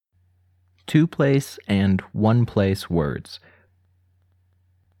two-place and one-place words.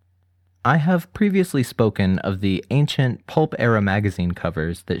 I have previously spoken of the ancient pulp-era magazine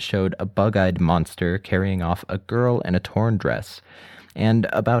covers that showed a bug-eyed monster carrying off a girl in a torn dress, and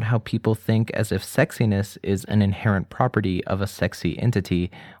about how people think as if sexiness is an inherent property of a sexy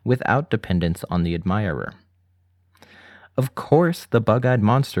entity without dependence on the admirer. Of course, the bug-eyed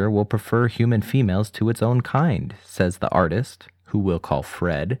monster will prefer human females to its own kind, says the artist, who we'll call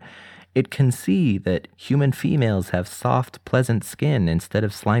Fred. It can see that human females have soft, pleasant skin instead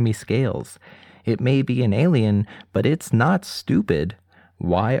of slimy scales. It may be an alien, but it's not stupid.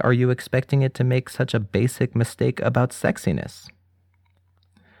 Why are you expecting it to make such a basic mistake about sexiness?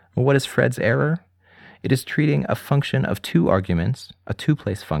 What is Fred's error? It is treating a function of two arguments, a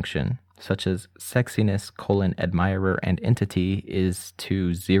two-place function, such as sexiness, admirer, and entity is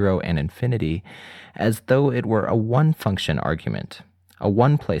to 0 and infinity, as though it were a one-function argument, a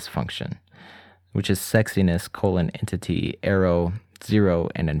one-place function, which is sexiness, entity, arrow, 0,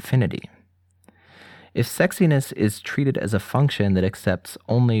 and infinity. If sexiness is treated as a function that accepts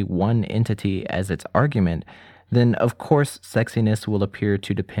only one entity as its argument, then of course sexiness will appear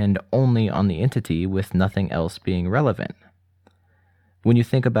to depend only on the entity with nothing else being relevant. When you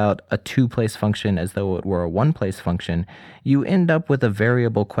think about a two-place function as though it were a one-place function, you end up with a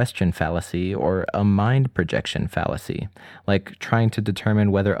variable question fallacy or a mind projection fallacy, like trying to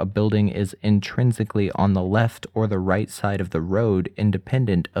determine whether a building is intrinsically on the left or the right side of the road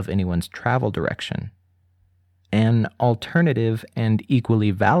independent of anyone's travel direction. An alternative and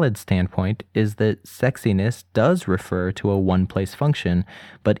equally valid standpoint is that sexiness does refer to a one-place function,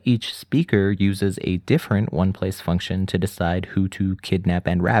 but each speaker uses a different one-place function to decide who to kidnap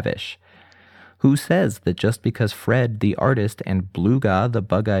and ravish. Who says that just because Fred the artist and Bluga the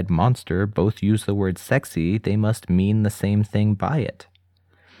bug-eyed monster both use the word sexy, they must mean the same thing by it?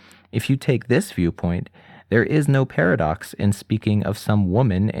 If you take this viewpoint, there is no paradox in speaking of some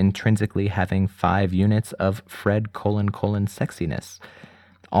woman intrinsically having 5 units of Fred : sexiness.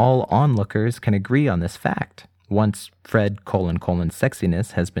 All onlookers can agree on this fact, once Fred :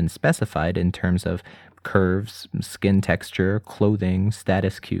 sexiness has been specified in terms of curves, skin texture, clothing,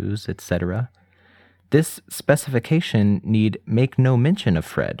 status cues, etc. This specification need make no mention of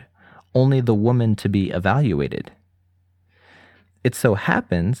Fred, only the woman to be evaluated. It so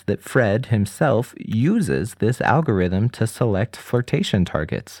happens that Fred himself uses this algorithm to select flirtation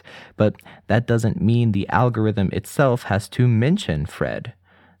targets, but that doesn't mean the algorithm itself has to mention Fred.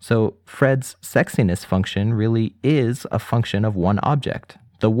 So Fred's sexiness function really is a function of one object,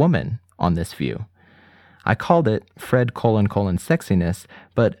 the woman, on this view. I called it Fred : sexiness,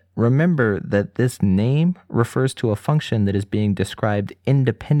 but remember that this name refers to a function that is being described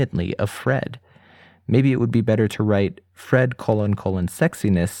independently of Fred. Maybe it would be better to write Fred :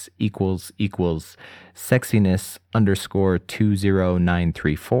 sexiness equals sexiness _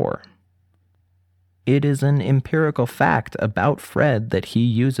 20934. It is an empirical fact about Fred that he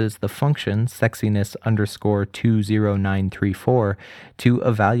uses the function sexiness _ 20934 to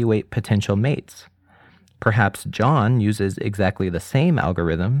evaluate potential mates. Perhaps John uses exactly the same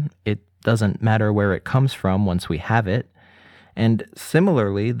algorithm. It doesn't matter where it comes from once we have it. And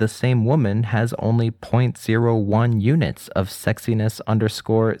similarly, the same woman has only 0.01 units of sexiness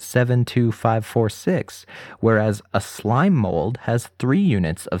 _ 72546, whereas a slime mold has 3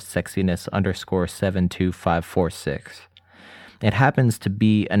 units of sexiness _ 72546. It happens to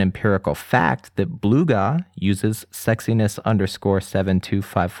be an empirical fact that Bluga uses sexiness _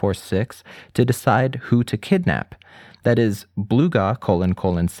 72546 to decide who to kidnap. That is, Bluga :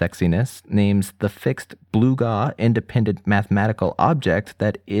 sexiness names the fixed Bluga independent mathematical object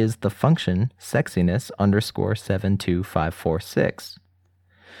that is the function sexiness _ 72546.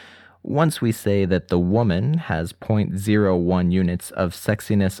 Once we say that the woman has 0.01 units of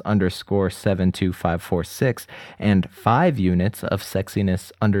sexiness _ 72546 and 5 units of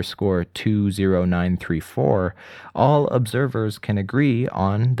sexiness _ 20934, all observers can agree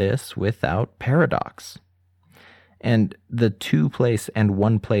on this without paradox. And the two-place and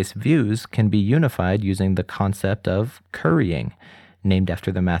one-place views can be unified using the concept of currying, named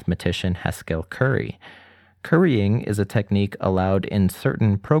after the mathematician Haskell Curry. Currying is a technique allowed in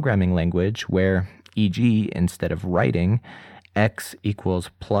certain programming language where, e.g., instead of writing x equals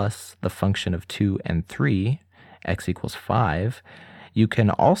plus the function of 2 and 3, x equals 5, you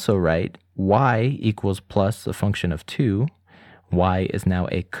can also write y equals plus the function of 2. Y is now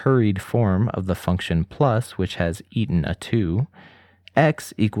a curried form of the function plus, which has eaten a 2.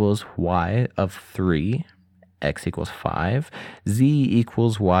 X equals y of 3. X equals 5. Z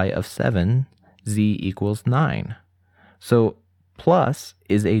equals y of 7. Z equals 9. So Plus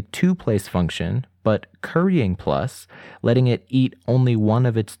is a two-place function, but currying plus, letting it eat only one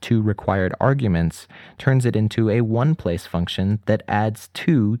of its two required arguments, turns it into a one-place function that adds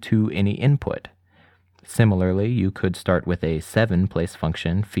 2 to any input. Similarly, you could start with a 7-place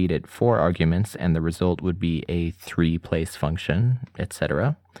function, feed it 4 arguments, and the result would be a 3-place function,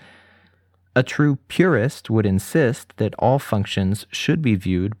 etc. A true purist would insist that all functions should be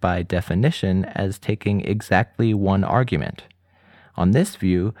viewed by definition as taking exactly one argument. On this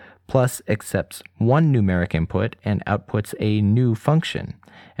view, plus accepts one numeric input and outputs a new function,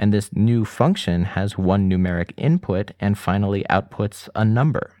 and this new function has one numeric input and finally outputs a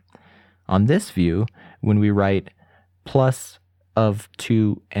number. On this view, when we write plus of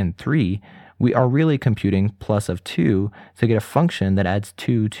 2 and 3, we are really computing plus of 2 to get a function that adds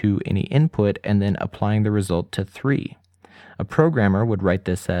 2 to any input and then applying the result to 3. A programmer would write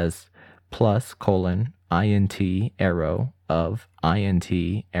this as plus colon int arrow of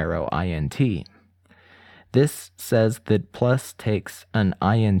int arrow int. This says that plus takes an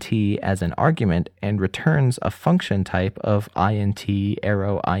int as an argument and returns a function type of int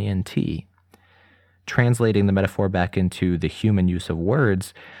arrow int. Translating the metaphor back into the human use of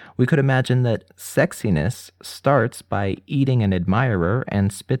words, we could imagine that sexiness starts by eating an admirer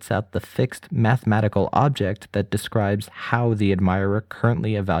and spits out the fixed mathematical object that describes how the admirer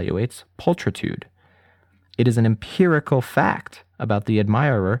currently evaluates pulchritude. It is an empirical fact about the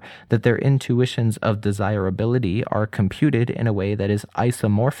admirer that their intuitions of desirability are computed in a way that is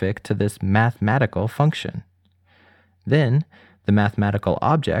isomorphic to this mathematical function. Then, the mathematical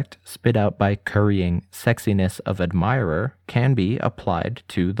object, spit out by currying sexiness of admirer, can be applied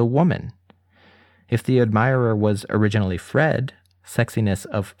to the woman. If the admirer was originally Fred, sexiness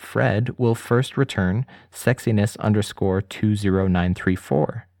of Fred will first return sexiness underscore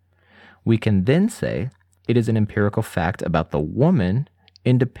 20934. We can then say it is an empirical fact about the woman,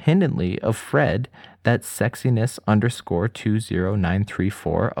 independently of Fred, that sexiness underscore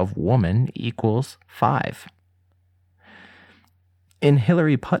 20934 of woman equals 5. In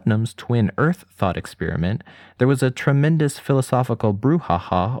Hilary Putnam's twin Earth thought experiment, there was a tremendous philosophical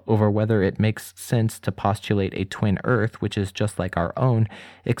brouhaha over whether it makes sense to postulate a twin Earth which is just like our own,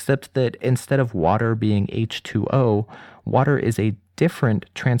 except that instead of water being H2O, water is a different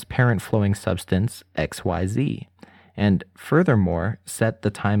transparent flowing substance, XYZ. And furthermore, set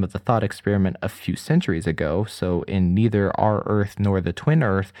the time of the thought experiment a few centuries ago, so in neither our Earth nor the twin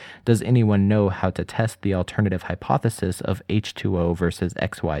Earth does anyone know how to test the alternative hypothesis of H2O versus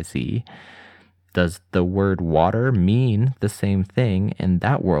XYZ. Does the word water mean the same thing in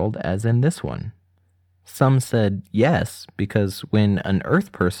that world as in this one? Some said yes, because when an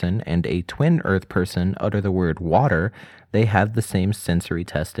Earth person and a twin Earth person utter the word water, they have the same sensory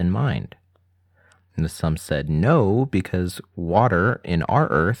test in mind. And some said no, because water in our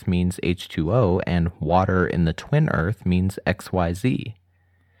Earth means H2O and water in the twin Earth means XYZ.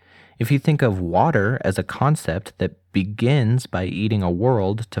 If you think of water as a concept that begins by eating a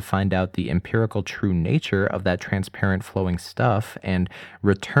world to find out the empirical true nature of that transparent flowing stuff and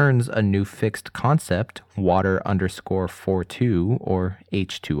returns a new fixed concept, water underscore 42 or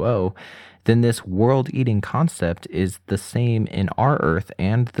H2O, then this world-eating concept is the same in our Earth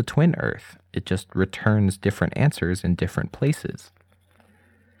and the twin Earth. It just returns different answers in different places.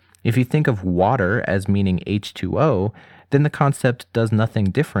 If you think of water as meaning H2O, then the concept does nothing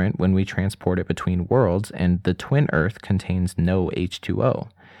different when we transport it between worlds, and the twin Earth contains no H2O.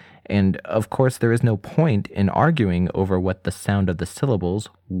 And of course, there is no point in arguing over what the sound of the syllables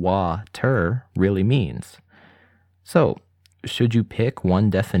wa-ter really means. So, should you pick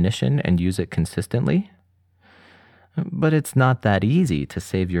one definition and use it consistently? But it's not that easy to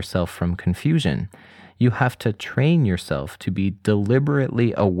save yourself from confusion. You have to train yourself to be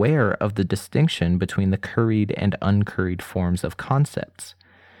deliberately aware of the distinction between the curried and uncurried forms of concepts.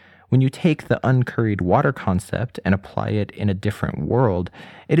 When you take the uncurried water concept and apply it in a different world,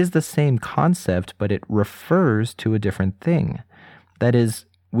 it is the same concept, but it refers to a different thing. That is,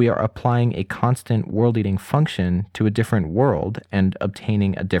 we are applying a constant world-eating function to a different world and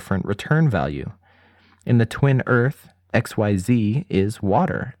obtaining a different return value. In the twin Earth, XYZ is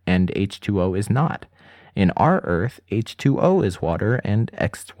water and H2O is not. In our Earth, H2O is water and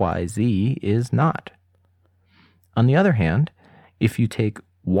XYZ is not. On the other hand, if you take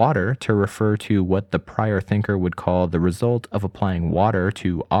water to refer to what the prior thinker would call the result of applying water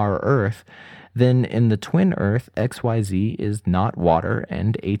to our Earth, then in the twin Earth, XYZ is not water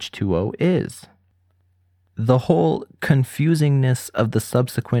and H2O is. The whole confusingness of the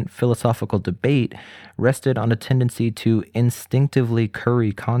subsequent philosophical debate rested on a tendency to instinctively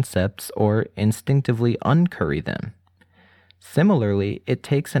curry concepts or instinctively uncurry them. Similarly, it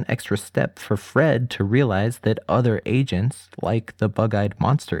takes an extra step for Fred to realize that other agents, like the bug-eyed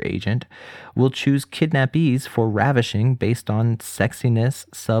monster agent, will choose kidnappees for ravishing based on sexiness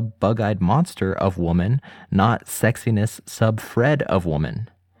sub bug-eyed monster of woman, not sexiness sub Fred of woman.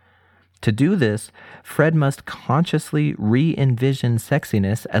 To do this, Fred must consciously re-envision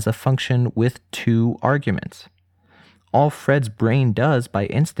sexiness as a function with two arguments. All Fred's brain does by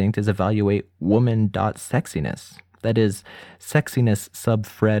instinct is evaluate woman.sexiness. That is, sexiness sub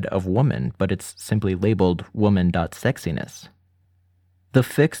Fred of woman, but it's simply labeled woman.sexiness. The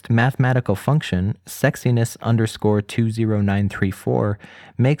fixed mathematical function, sexiness underscore 20934,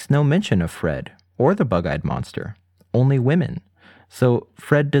 makes no mention of Fred or the bug-eyed monster, only women. So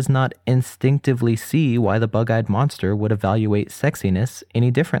Fred does not instinctively see why the bug-eyed monster would evaluate sexiness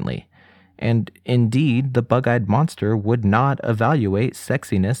any differently. And indeed, the bug-eyed monster would not evaluate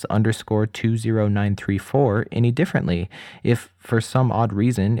sexiness underscore 20934 any differently if, for some odd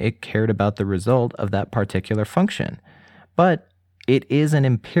reason, it cared about the result of that particular function. But it is an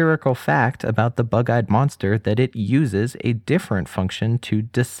empirical fact about the bug-eyed monster that it uses a different function to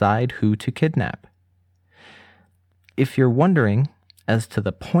decide who to kidnap. If you're wondering as to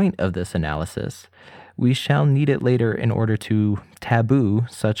the point of this analysis, we shall need it later in order to taboo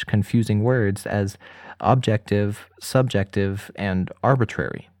such confusing words as objective, subjective, and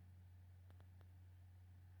arbitrary.